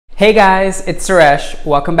Hey guys, it's Suresh.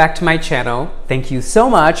 Welcome back to my channel. Thank you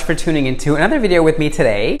so much for tuning into another video with me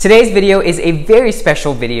today. Today's video is a very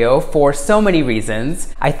special video for so many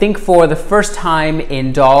reasons. I think for the first time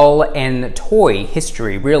in doll and toy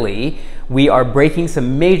history, really, we are breaking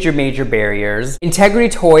some major barriers. Integrity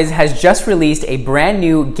Toys has just released a brand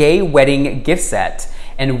new gay wedding gift set,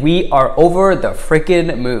 and we are over the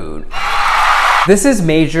freaking moon. This is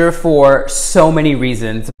major for so many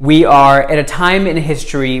reasons. We are at a time in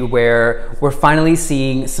history where we're finally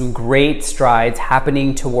seeing some great strides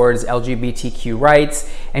happening towards LGBTQ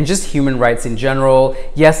rights and just human rights in general.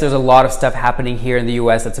 Yes, there's a lot of stuff happening here in the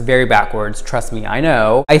US that's very backwards, trust me, I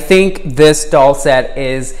know. I think this doll set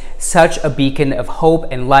is such a beacon of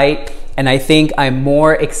hope and light, and I think I'm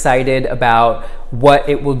more excited about what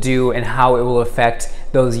it will do and how it will affect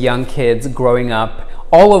those young kids growing up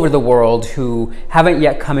all over the world who haven't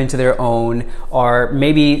yet come into their own, or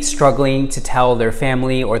maybe struggling to tell their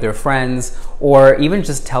family or their friends, or even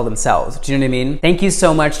just tell themselves. Do you know what I mean? Thank you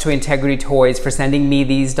so much to Integrity Toys for sending me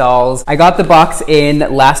these dolls. I got the box in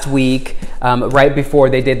last week, right before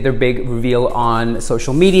they did their big reveal on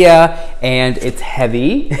social media, and it's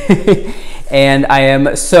heavy. And I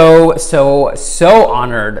am so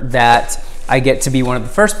honored that I get to be one of the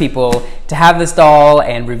first people to have this doll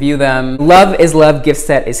and review them. Love is Love gift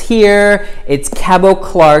set is here. It's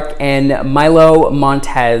Cabot and Milo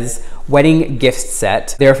Montez wedding gift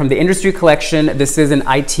set. They're from the Industry Collection. This is an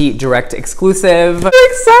IT Direct exclusive. I'm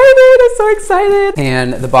so excited.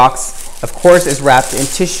 And the box, of course, is wrapped in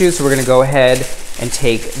tissue, so we're gonna go ahead and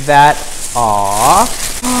take that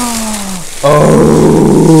off.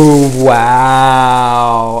 Oh,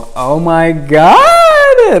 wow. Oh my God.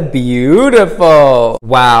 Beautiful.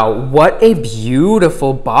 Wow, what a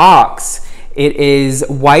beautiful box. It is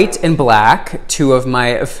white and black, two of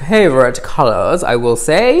my favorite colors, I will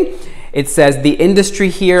say. It says the Industry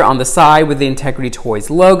here on the side with the Integrity Toys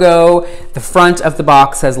logo. The front of the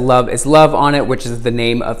box says Love is Love on it, which is the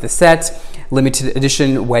name of the set. Limited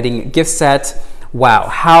edition wedding gift set. Wow,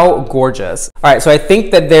 how gorgeous. All right, so I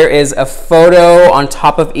think that there is a photo on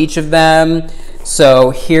top of each of them. So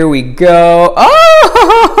here we go.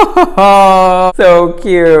 Oh, so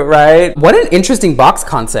cute, right? What an interesting box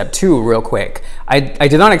concept too, real quick. I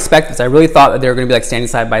did not expect this. I really thought that they were gonna be like standing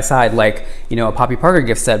side by side, like, you know, a Poppy Parker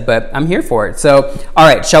gift set, but I'm here for it. So, all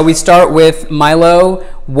right, shall we start with Milo?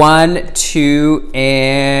 1, 2,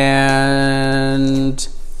 and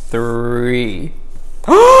 3.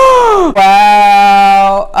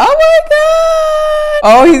 Wow, oh my God.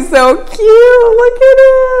 Oh, he's so cute, look at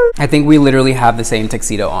him. I think we literally have the same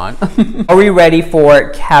tuxedo on. Are we ready for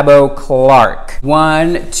Cabot?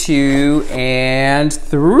 1, 2, and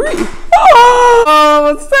 3.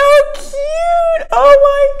 Oh, so cute, oh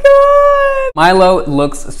my God. Milo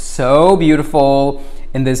looks so beautiful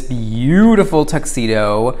in this beautiful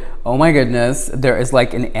tuxedo. Oh my goodness, there is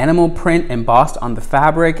like an animal print embossed on the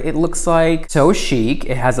fabric, it looks like. So chic,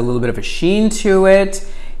 it has a little bit of a sheen to it.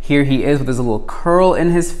 Here he is with his little curl in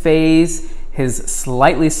his face, his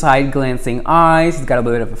slightly side glancing eyes. He's got a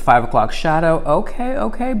bit of a 5 o'clock shadow.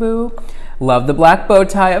 Okay, boo. Love the black bow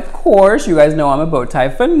tie, of course. You guys know I'm a bow tie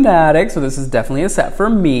fanatic, so this is definitely a set for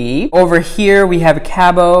me. Over here, we have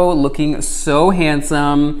Cabot looking so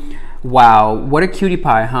handsome. Wow, what a cutie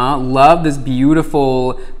pie, huh? Love this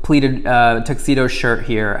beautiful pleated tuxedo shirt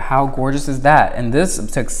here. How gorgeous is that? And this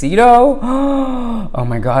tuxedo, oh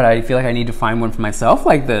my God, I feel like I need to find one for myself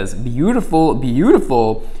like this. Beautiful,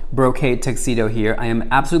 beautiful brocade tuxedo here. I am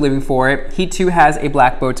absolutely living for it. He too has a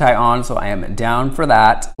black bow tie on, so I am down for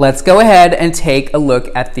that. Let's go ahead and take a look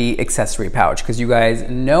at the accessory pouch, because you guys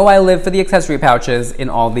know I live for the accessory pouches in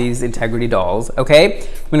all these Integrity dolls, okay?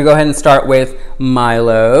 I'm gonna go ahead and start with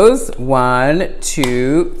Milo's. 1,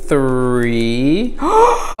 2, 3.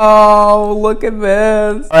 Oh, look at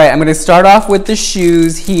this. All right, I'm gonna start off with the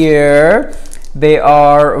shoes here. They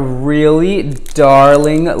are really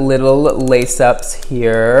darling little lace-ups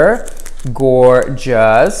here.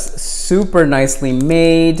 Gorgeous, super nicely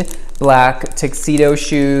made black tuxedo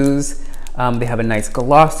shoes. They have a nice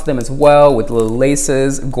gloss to them as well with little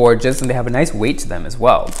laces, gorgeous, and they have a nice weight to them as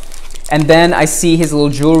well. And then I see his little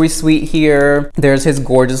jewelry suite here. There's his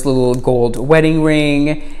gorgeous little gold wedding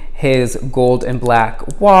ring, his gold and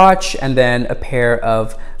black watch, and then a pair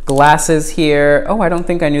of glasses here. Oh, I don't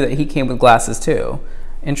think I knew that he came with glasses too.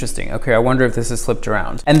 Interesting. Okay, I wonder if this is flipped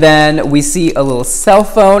around. And then we see a little cell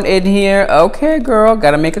phone in here. Okay, girl,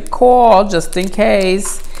 gotta make a call just in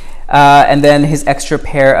case. And then his extra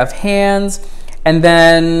pair of hands. And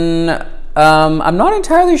then I'm not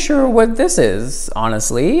entirely sure what this is,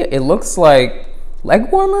 honestly. It looks like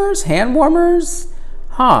leg warmers, hand warmers.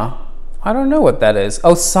 Huh. I don't know what that is.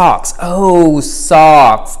 Oh, socks. Oh,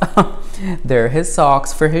 socks. They're his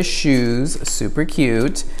socks for his shoes. Super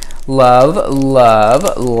cute. Love,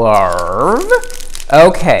 love, love.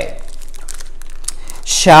 Okay.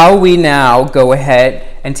 Shall we now go ahead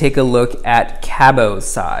and take a look at Cabot's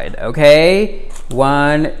side, okay?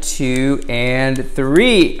 1, 2, and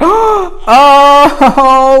 3. Oh,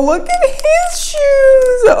 look at his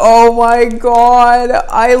shoes. Oh my God.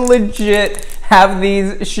 I legit have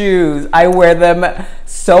these shoes. I wear them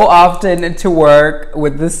so often to work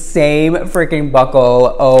with the same freaking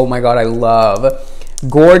buckle. Oh my God, I love.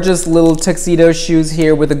 Gorgeous little tuxedo shoes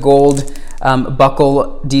here with a gold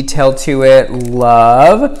buckle detail to it.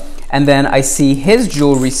 Love. And then I see his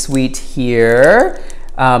jewelry suite here.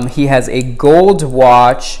 He has a gold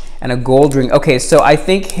watch and a gold ring. Okay, so I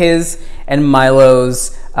think his and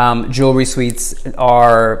Milo's jewelry suites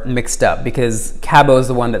are mixed up because Cabot is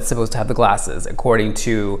the one that's supposed to have the glasses according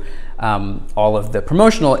to all of the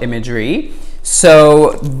promotional imagery.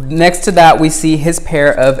 So next to that, we see his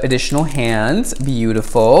pair of additional hands.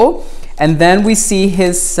 Beautiful. And then we see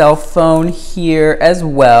his cell phone here as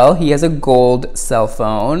well. He has a gold cell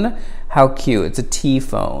phone. How cute. It's a T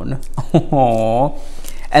phone. Aww.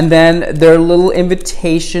 And then their little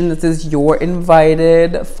invitation that says, "You're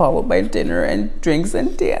invited," followed by dinner and drinks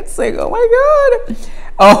and dancing. Oh my God.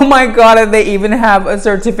 Oh my God, and they even have a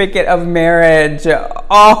certificate of marriage.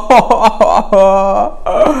 Oh,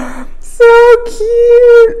 so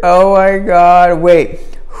cute. Oh my God. Wait,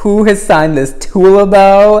 who has signed this?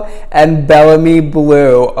 Tulabelle and Bellamy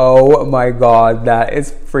Blue. Oh my God, that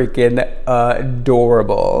is freaking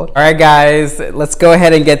adorable. All right, guys, let's go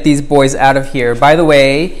ahead and get these boys out of here. By the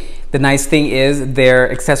way, the nice thing is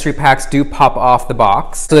their accessory packs do pop off the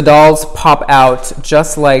box. So the dolls pop out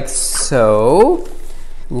just like so,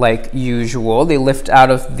 like usual. They lift out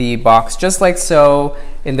of the box just like so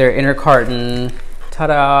in their inner carton.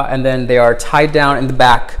 Ta-da! And then they are tied down in the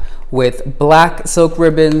back with black silk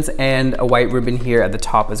ribbons and a white ribbon here at the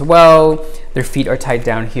top as well. Their feet are tied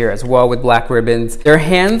down here as well with black ribbons. Their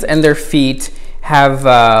hands and their feet have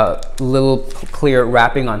little clear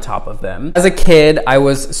wrapping on top of them. As a kid, I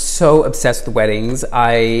was so obsessed with weddings.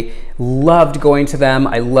 I loved going to them.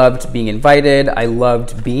 I loved being invited. I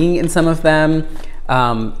loved being in some of them.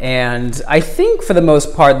 And I think for the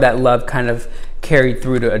most part that love kind of carried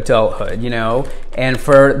through to adulthood, you know? And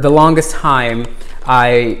for the longest time,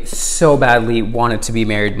 I so badly wanted to be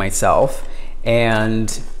married myself.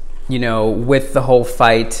 And, you know, with the whole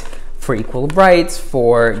fight for equal rights,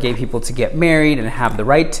 for gay people to get married and have the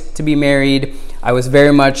right to be married, I was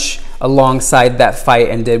very much alongside that fight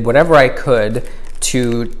and did whatever I could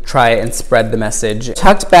to try and spread the message.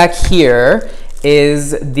 Tucked back here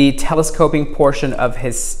is the telescoping portion of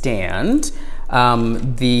his stand.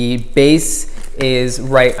 The base is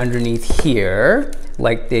right underneath here,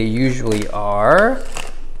 like they usually are,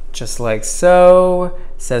 just like so.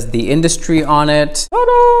 It says the industry on it.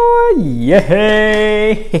 Ta-da!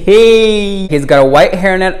 Yay! He's got a white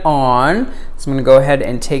hairnet on, so I'm gonna go ahead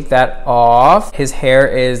and take that off. His hair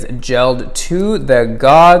is gelled to the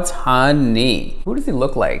gods, honey. Who does he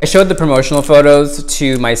look like? I showed the promotional photos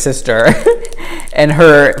to my sister and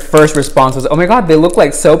her first response was, "Oh my God, they look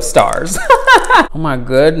like soap stars." Oh my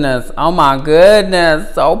goodness, oh my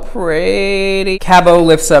goodness, so pretty. Cabot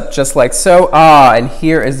lifts up just like so. And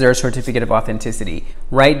here is their certificate of authenticity,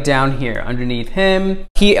 right down here underneath him.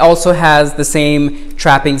 He also has the same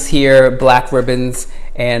trappings here, black ribbons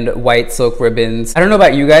and white silk ribbons. I don't know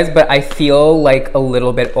about you guys, but I feel like a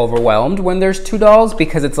little bit overwhelmed when there's two dolls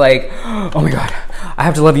because it's like, oh my God, I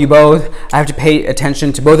have to love you both. I have to pay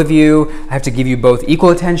attention to both of you. I have to give you both equal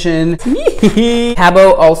attention.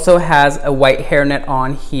 Cabot also has a white hairnet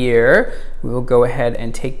on here. We will go ahead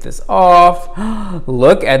and take this off.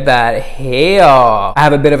 Look at that hair. I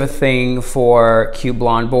have a bit of a thing for cute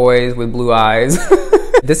blonde boys with blue eyes.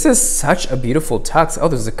 This is such a beautiful tux. Oh,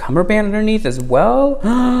 there's a cummerband underneath as well.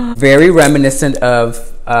 Very reminiscent of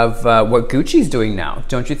what Gucci's doing now,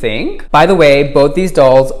 don't you think? By the way, both these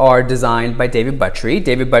dolls are designed by David Buttrey.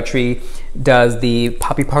 David Buttrey does the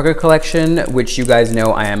Poppy Parker collection, which you guys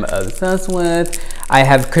know I am obsessed with. I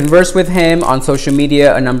have conversed with him on social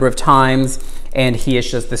media a number of times, and he is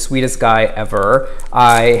just the sweetest guy ever.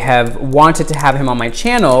 I have wanted to have him on my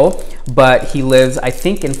channel, but he lives, I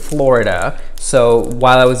think, in Florida. So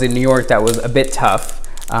while I was in New York, that was a bit tough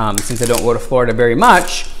since I don't go to Florida very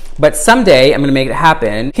much. But someday I'm gonna make it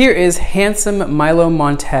happen. Here is handsome Milo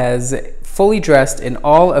Montez, fully dressed in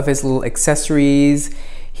all of his little accessories.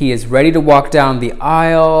 He is ready to walk down the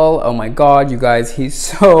aisle. Oh my God, you guys, he's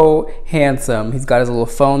so handsome. He's got his little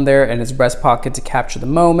phone there in his breast pocket to capture the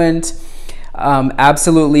moment.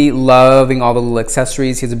 Absolutely loving all the little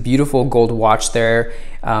accessories. He has a beautiful gold watch there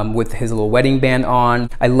with his little wedding band on.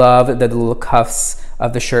 I love that the little cuffs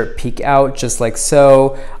of the shirt peek out just like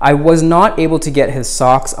so. I was not able to get his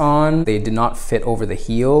socks on. They did not fit over the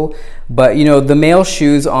heel, but you know, the male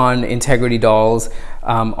shoes on Integrity dolls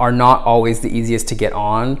are not always the easiest to get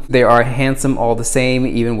on. They are handsome all the same,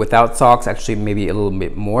 even without socks. Actually, maybe a little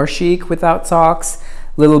bit more chic without socks.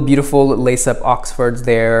 Little beautiful lace-up Oxfords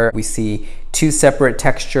there. We see two separate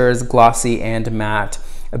textures, glossy and matte.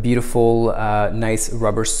 A beautiful, nice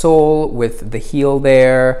rubber sole with the heel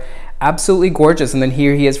there. Absolutely gorgeous. And then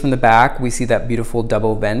here he is from the back. We see that beautiful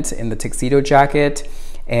double vent in the tuxedo jacket,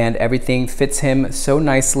 and everything fits him so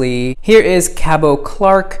nicely. Here is Cabot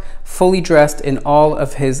Clark, fully dressed in all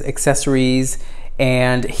of his accessories.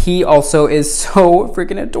 And he also is so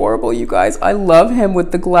freaking adorable, you guys. I love him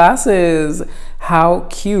with the glasses. How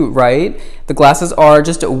cute, right? The glasses are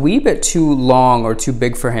just a wee bit too long or too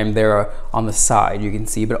big for him there on the side, you can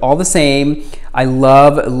see. But all the same, I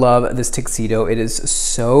love this tuxedo. It is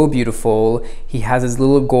so beautiful. He has his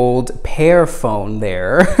little gold pear phone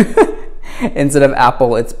there. Instead of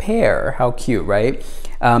apple, it's pear. How cute, right?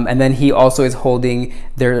 And then he also is holding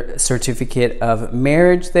their certificate of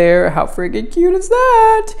marriage there. How freaking cute is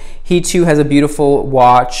that? He too has a beautiful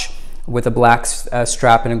watch with a black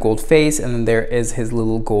strap and a gold face, and then there is his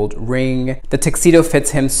little gold ring. The tuxedo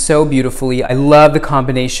fits him so beautifully. I love the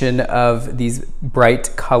combination of these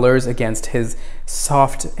bright colors against his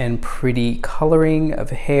soft and pretty coloring of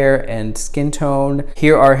hair and skin tone.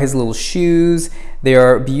 Here are his little shoes. They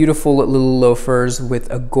are beautiful little loafers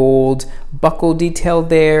with a gold buckle detail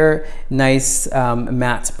there. Nice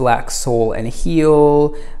matte black sole and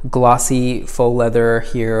heel. Glossy faux leather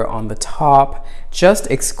here on the top.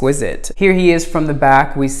 Just exquisite. Here he is from the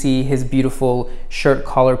back. We see his beautiful shirt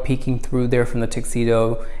collar peeking through there from the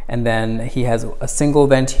tuxedo. And then he has a single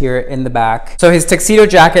vent here in the back. So his tuxedo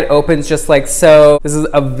jacket opens just like so. This is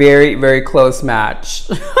a very close match.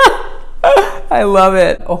 I love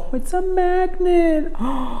it. Oh, it's a magnet.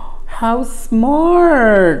 Oh, how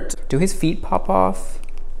smart. Do his feet pop off?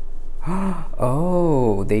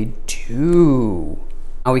 Oh, they do.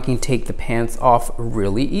 Now we can take the pants off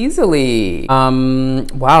really easily.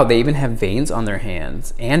 Wow, they even have veins on their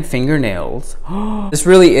hands and fingernails. This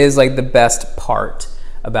really is like the best part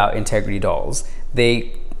about Integrity dolls.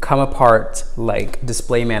 They come apart like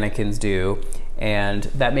display mannequins do, and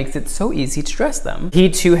that makes it so easy to dress them. He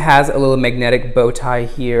too has a little magnetic bow tie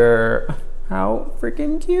here. How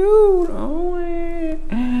freaking cute. Oh,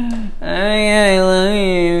 I love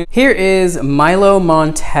you. Here is Milo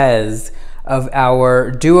Montez of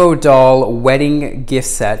our duo doll wedding gift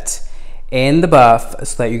set in the buff,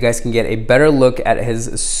 so that you guys can get a better look at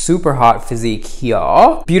his super hot physique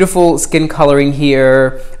here. Beautiful skin coloring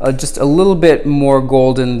here, just a little bit more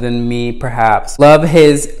golden than me perhaps. Love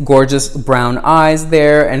his gorgeous brown eyes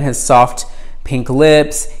there and his soft pink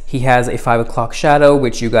lips. He has a 5 o'clock shadow,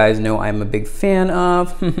 which you guys know I'm a big fan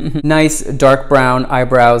of. Nice dark brown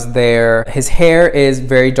eyebrows there. His hair is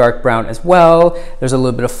very dark brown as well. There's a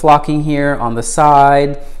little bit of flocking here on the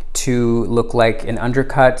side to look like an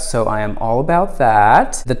undercut, so I am all about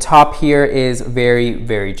that. The top here is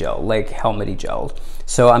very gel, like helmety gelled.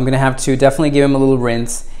 So I'm gonna have to definitely give him a little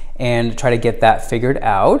rinse and try to get that figured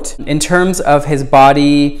out. In terms of his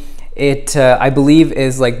body, it I believe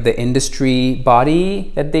is like the industry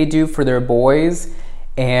body that they do for their boys,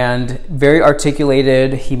 and very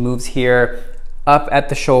articulated. He moves here up at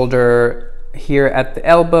the shoulder, here at the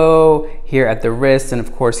elbow, here at the wrist, and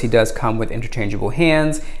of course he does come with interchangeable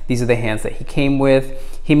hands. These are the hands that he came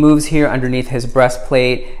with. He moves here underneath his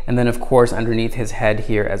breastplate, and then of course underneath his head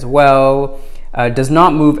here as well. Does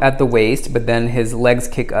not move at the waist, but then his legs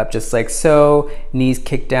kick up just like so, knees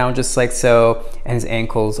kick down just like so, and his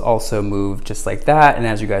ankles also move just like that. And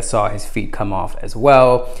as you guys saw, his feet come off as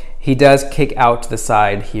well. He does kick out to the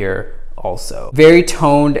side here also. Very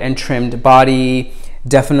toned and trimmed body.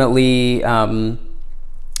 Definitely,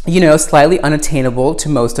 you know, slightly unattainable to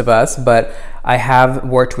most of us, but I have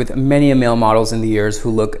worked with many male models in the years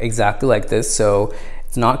who look exactly like this, so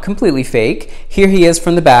it's not completely fake. Here he is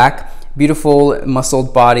from the back. Beautiful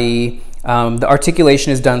muscled body. The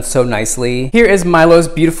articulation is done so nicely. Here is Milo's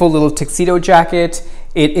beautiful little tuxedo jacket.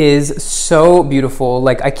 It is so beautiful.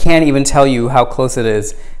 Like, I can't even tell you how close it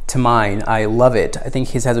is to mine. I love it. I think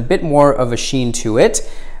his has a bit more of a sheen to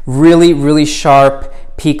it. Really sharp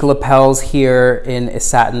peak lapels here in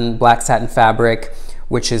a black satin fabric,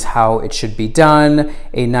 which is how it should be done.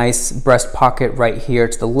 A nice breast pocket right here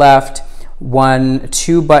to the left.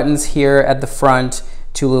 2 buttons here at the front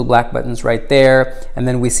two little black buttons right there. And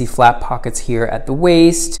then we see flat pockets here at the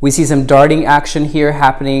waist. We see some darting action here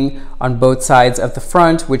happening on both sides of the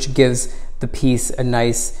front, which gives the piece a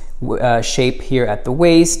nice shape here at the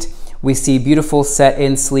waist. We see beautiful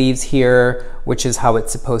set-in sleeves here, which is how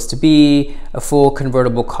it's supposed to be. A full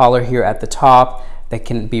convertible collar here at the top that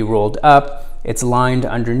can be rolled up. It's lined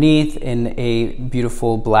underneath in a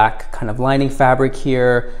beautiful black kind of lining fabric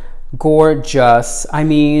here. Gorgeous. I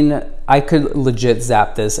mean, I could legit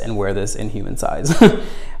zap this and wear this in human size.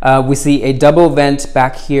 We see a double vent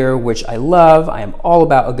back here, which I love. I am all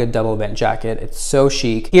about a good double vent jacket. It's so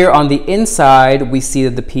chic. Here on the inside, we see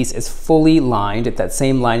that the piece is fully lined. It's that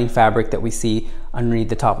same lining fabric that we see underneath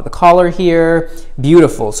the top of the collar here.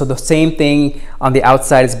 Beautiful. So the same thing on the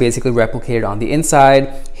outside is basically replicated on the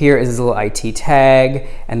inside. Here is a little IT tag,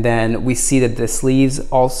 and then we see that the sleeves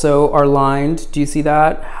also are lined. Do you see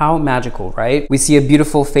that? How magical, right? We see a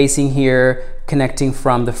beautiful facing here connecting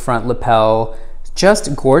from the front lapel.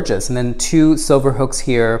 Just gorgeous. And then two silver hooks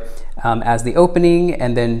here as the opening,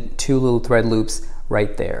 and then two little thread loops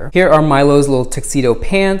right there. Here are Milo's little tuxedo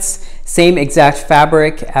pants. Same exact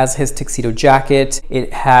fabric as his tuxedo jacket.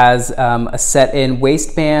 It has a set-in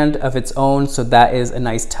waistband of its own, so that is a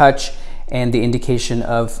nice touch and the indication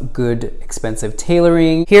of good, expensive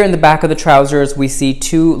tailoring. Here in the back of the trousers, we see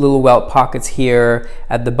two little welt pockets here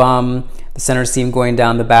at the bum, the center seam going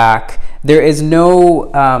down the back. There is no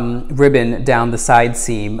ribbon down the side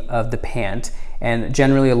seam of the pant, and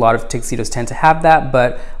generally a lot of tuxedos tend to have that,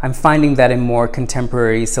 but I'm finding that in more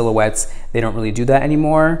contemporary silhouettes, they don't really do that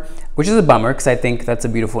anymore, which is a bummer because I think that's a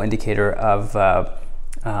beautiful indicator of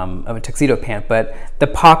a tuxedo pant. But the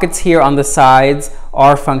pockets here on the sides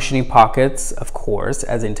are functioning pockets, of course,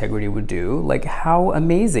 as Integrity would do. Like, how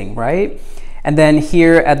amazing, right? And then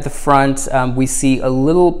here at the front, we see a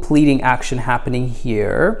little pleating action happening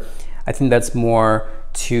here. I think that's more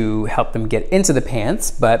to help them get into the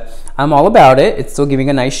pants, but I'm all about it. It's still giving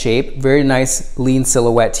a nice shape. Very nice lean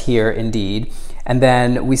silhouette here indeed. And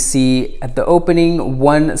then we see at the opening,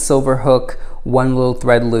 one silver hook, one little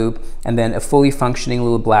thread loop, and then a fully functioning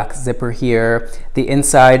little black zipper here. The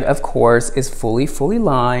inside, of course, is fully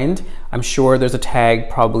lined. I'm sure there's a tag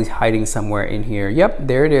probably hiding somewhere in here. Yep,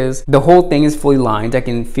 there it is. The whole thing is fully lined. I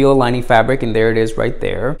can feel lining fabric, and there it is right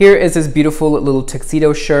there. Here is this beautiful little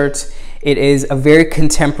tuxedo shirt. It is a very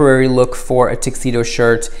contemporary look for a tuxedo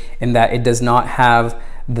shirt in that it does not have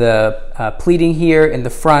the pleating here in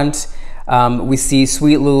the front. We see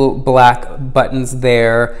sweet little black buttons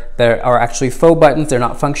there that are actually faux buttons. They're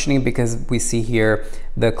not functioning because we see here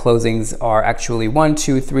the closings are actually 1,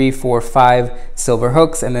 2, 3, 4, 5 silver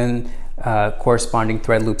hooks, and then corresponding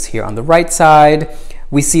thread loops here on the right side.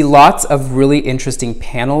 We see lots of really interesting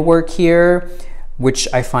panel work here, which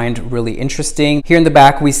I find really interesting. Here in the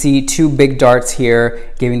back, we see two big darts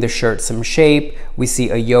here, giving the shirt some shape. We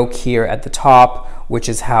see a yoke here at the top, which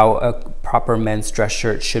is how a proper men's dress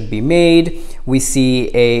shirt should be made. We see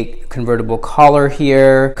a convertible collar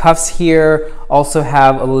here. Cuffs here also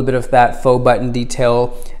have a little bit of that faux button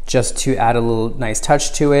detail just to add a little nice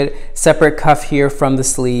touch to it. Separate cuff here from the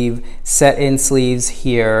sleeve, set-in sleeves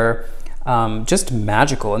here. Just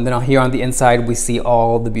magical. And then here on the inside, we see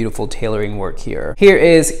all the beautiful tailoring work here. Here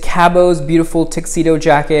is Cabot's beautiful tuxedo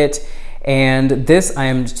jacket. And this I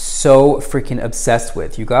am so freaking obsessed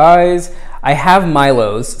with, you guys. I have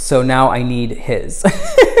Milo's, so now I need his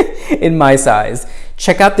in my size.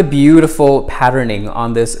 Check out the beautiful patterning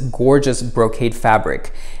on this gorgeous brocade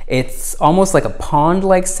fabric. It's almost like a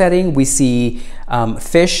pond-like setting. We see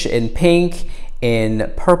fish in pink,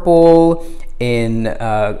 in purple, in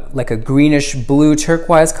like a greenish blue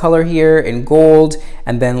turquoise color here, in gold,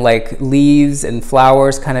 and then like leaves and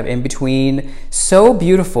flowers kind of in between. So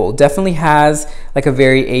beautiful. Definitely has like a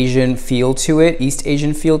very Asian feel to it, East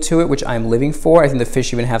Asian feel to it, which I'm living for. I think the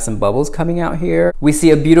fish even have some bubbles coming out here. We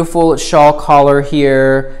see a beautiful shawl collar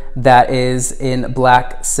here that is in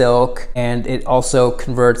black silk, and it also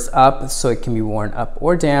converts up so it can be worn up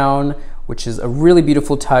or down, which is a really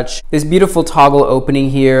beautiful touch. This beautiful toggle opening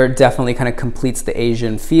here definitely kind of completes the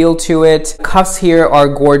Asian feel to it. Cuffs here are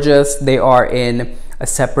gorgeous. They are in a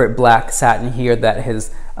separate black satin here that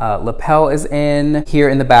his lapel is in. Here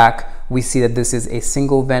in the back, we see that this is a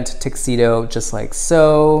single vent tuxedo, just like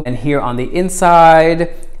so. And here on the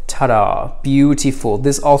inside, ta-da, beautiful.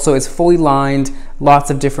 This also is fully lined, lots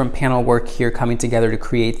of different panel work here coming together to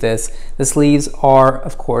create this. The sleeves are,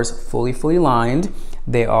 of course, fully lined.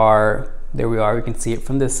 They are, there we are, we can see it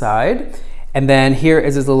from this side. And then here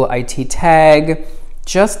is his little IT tag,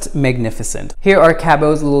 just magnificent. Here are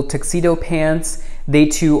Cabot's little tuxedo pants. They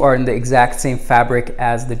too are in the exact same fabric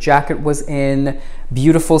as the jacket was in.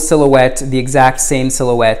 Beautiful silhouette, the exact same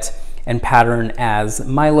silhouette and pattern as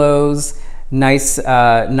Milo's. Nice,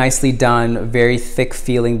 nicely done, very thick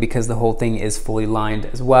feeling because the whole thing is fully lined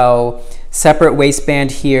as well. Separate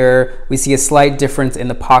waistband here. We see a slight difference in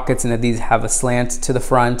the pockets in that these have a slant to the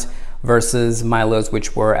front versus Milo's,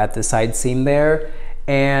 which were at the side seam there.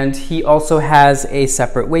 And he also has a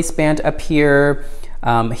separate waistband up here.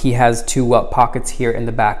 He has two welt pockets here in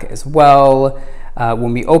the back as well.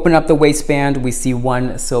 When we open up the waistband, we see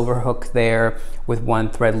one silver hook there with one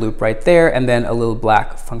thread loop right there, and then a little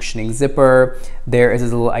black functioning zipper. There is a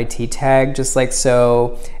little IT tag just like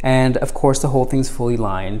so. And of course the whole thing's fully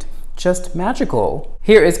lined. Just magical.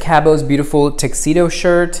 Here is Cabot's beautiful tuxedo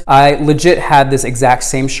shirt. I legit had this exact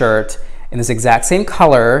same shirt in this exact same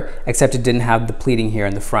color, except it didn't have the pleating here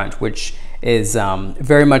in the front, which is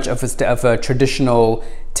very much of a traditional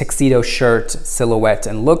tuxedo shirt silhouette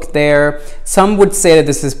and look there. Some would say that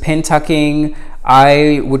this is pin tucking.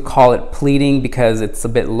 I would call it pleating because it's a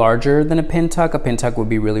bit larger than a pin tuck. A pin tuck would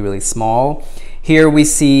be really, really small. Here we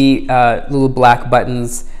see little black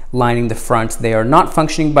buttons lining the front. They are not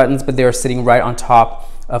functioning buttons, but they are sitting right on top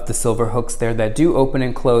of the silver hooks there that do open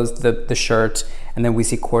and close the shirt. And then we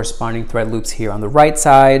see corresponding thread loops here on the right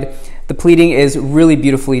side. The pleating is really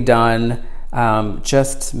beautifully done.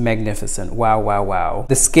 Just magnificent. Wow, wow, wow.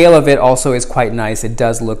 The scale of it also is quite nice. It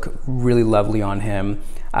does look really lovely on him.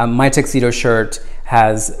 My tuxedo shirt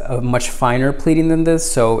has a much finer pleating than this,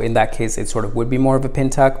 so in that case it sort of would be more of a pin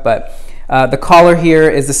tuck, but the collar here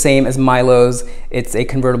is the same as Milo's. It's a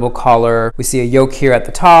convertible collar. We see a yoke here at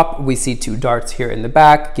the top. We see two darts here in the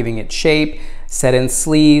back, giving it shape. Set-in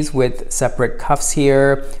sleeves with separate cuffs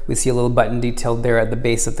here. We see a little button detailed there at the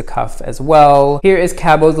base of the cuff as well. Here is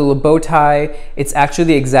Cabot's little bow tie. It's actually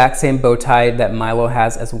the exact same bow tie that Milo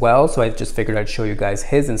has as well, so I just figured I'd show you guys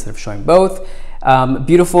his instead of showing both.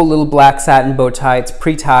 Beautiful little black satin bow tie. It's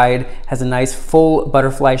pre-tied, has a nice full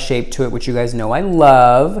butterfly shape to it, which you guys know I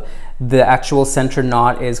love. The actual center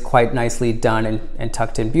knot is quite nicely done and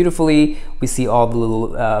tucked in beautifully. We see all the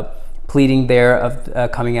little pleating there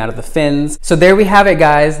of coming out of the fins. So there we have it,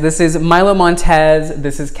 guys. This is Milo Montez.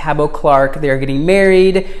 This is Cabot Clark. They are getting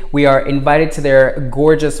married. We are invited to their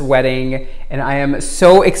gorgeous wedding, and I am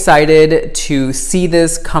so excited to see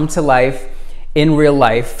this come to life in real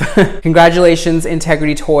life. Congratulations,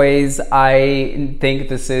 Integrity Toys. I think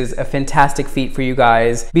this is a fantastic feat for you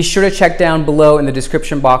guys. Be sure to check down below in the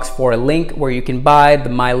description box for a link where you can buy the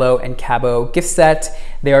Milo and Cabot gift set.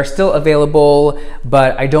 They are still available,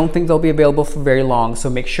 but I don't think they'll be available for very long, so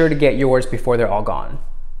make sure to get yours before they're all gone.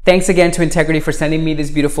 Thanks again to Integrity for sending me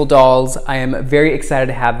these beautiful dolls. I am very excited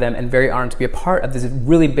to have them and very honored to be a part of this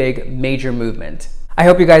really big, major movement. I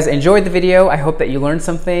hope you guys enjoyed the video. I hope that you learned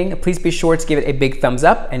something. Please be sure to give it a big thumbs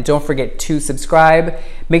up and don't forget to subscribe.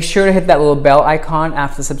 Make sure to hit that little bell icon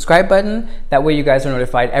after the subscribe button. That way you guys are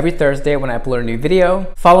notified every Thursday when I upload a new video.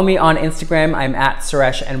 Follow me on Instagram. I'm at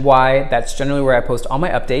Suresh NY. That's generally where I post all my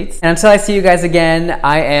updates. And until I see you guys again,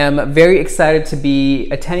 I am very excited to be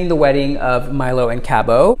attending the wedding of Milo and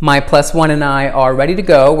Cabot. My +1 and I are ready to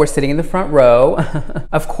go. We're sitting in the front row.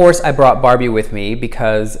 Of course, I brought Barbie with me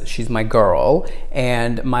because she's my girl.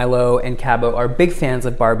 And Milo and Cabot are big fans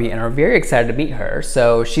of Barbie and are very excited to meet her.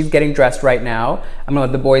 So she's getting dressed right now. I'm gonna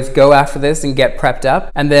let the boys go after this and get prepped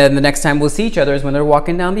up. And then the next time we'll see each other is when they're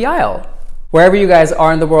walking down the aisle. Wherever you guys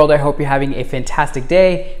are in the world, I hope you're having a fantastic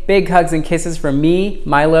day. Big hugs and kisses from me,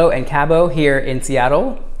 Milo, and Cabot here in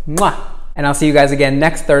Seattle. Mwah! And I'll see you guys again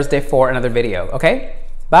next Thursday for another video, okay?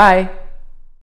 Bye!